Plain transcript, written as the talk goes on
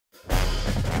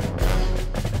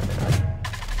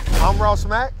Ross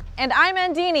Mack. And I'm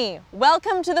Andini.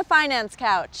 Welcome to the Finance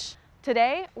Couch.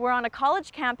 Today, we're on a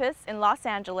college campus in Los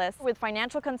Angeles with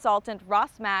financial consultant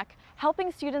Ross Mack,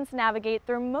 helping students navigate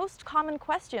their most common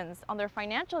questions on their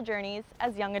financial journeys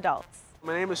as young adults.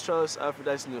 My name is Charles Alfred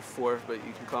IV, but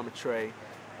you can call me Trey.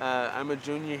 I'm a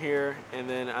junior here, and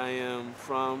then I am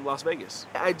from Las Vegas.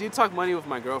 I do talk money with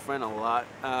my girlfriend a lot.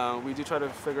 We do try to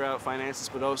figure out finances,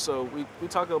 but also we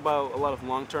talk about a lot of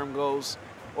long-term goals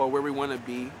or where we want to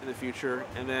be in the future,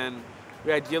 and then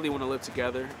we ideally want to live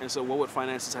together, and so what would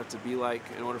finances have to be like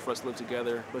in order for us to live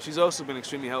together? But she's also been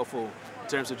extremely helpful in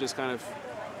terms of just kind of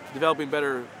developing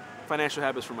better financial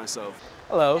habits for myself.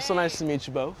 Hello, so nice to meet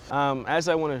you both. As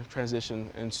I want to transition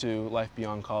into life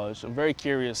beyond college, I'm very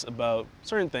curious about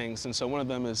certain things, and so one of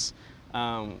them is,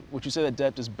 would you say that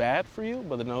debt is bad for you,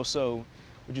 but then also,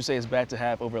 would you say it's bad to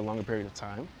have over a longer period of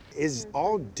time? Is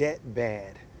all debt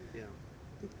bad?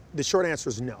 The short answer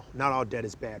is no. Not all debt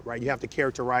is bad, right? You have to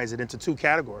characterize it into two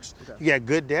categories. Okay. You got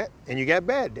good debt and you got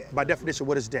bad debt. By definition,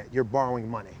 what is debt? You're borrowing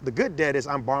money. The good debt is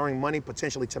I'm borrowing money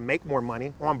potentially to make more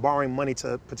money, or I'm borrowing money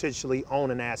to potentially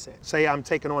own an asset. Say I'm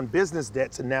taking on business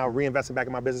debt to now reinvest it back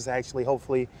in my business to actually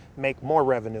hopefully make more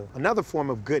revenue. Another form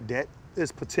of good debt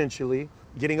is potentially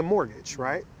getting a mortgage,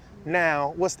 right?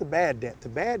 Now, what's the bad debt? The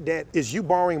bad debt is you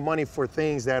borrowing money for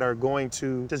things that are going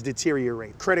to just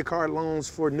deteriorate. Credit card loans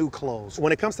for new clothes.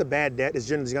 When it comes to bad debt, it's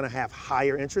generally going to have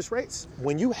higher interest rates.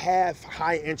 When you have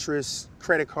high interest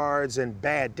credit cards and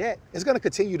bad debt, it's going to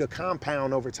continue to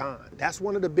compound over time. That's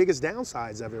one of the biggest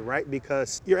downsides of it, right?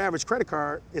 Because your average credit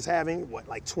card is having, what,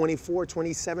 like 24,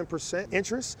 27%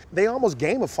 interest? They almost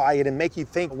gamify it and make you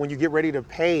think when you get ready to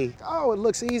pay, oh, it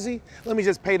looks easy, let me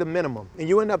just pay the minimum. And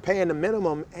you end up paying the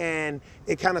minimum, and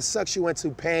it kind of sucks you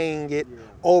into paying it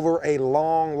over a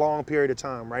long, long period of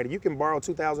time, right? If you can borrow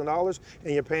 $2,000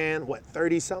 and you're paying, what,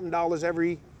 30-something dollars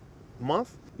every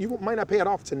month? You might not pay it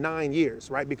off to 9 years,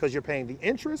 right? Because you're paying the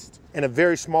interest and a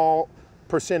very small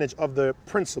percentage of the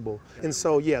principal. And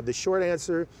so, yeah, the short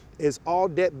answer is all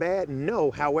debt bad? No.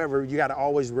 However, you got to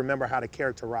always remember how to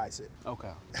characterize it.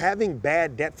 Okay. Having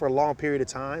bad debt for a long period of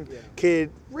time could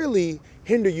really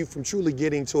hinder you from truly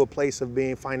getting to a place of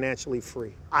being financially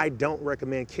free. I don't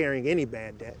recommend carrying any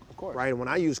bad debt. Of course. Right? When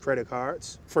I use credit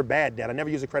cards for bad debt, I never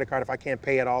use a credit card if I can't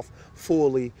pay it off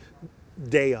fully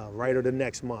day of, right, or the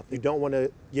next month. You don't want to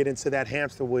get into that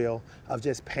hamster wheel of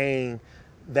just paying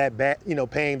that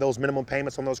paying those minimum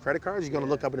payments on those credit cards. You're going to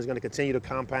look up and it's going to continue to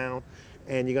compound,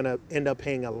 and you're going to end up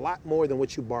paying a lot more than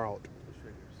what you borrowed.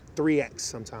 3x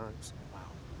sometimes. Wow.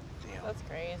 Damn. That's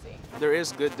crazy. There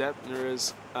is good debt and there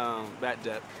is bad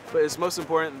debt, but it's most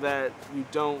important that you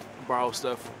don't borrow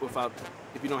stuff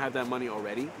if you don't have that money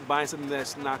already. Buying something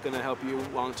that's not going to help you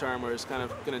long term or is kind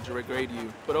of going to degrade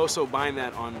you, but also buying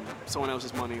that on someone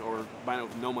else's money or buying it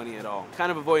with no money at all. Kind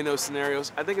of avoiding those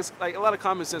scenarios. I think it's like a lot of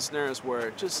common sense scenarios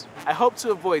where I hope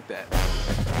to avoid that.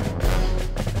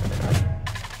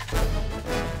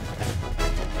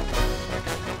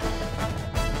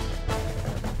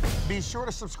 Be sure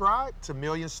to subscribe to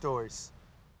Million Stories.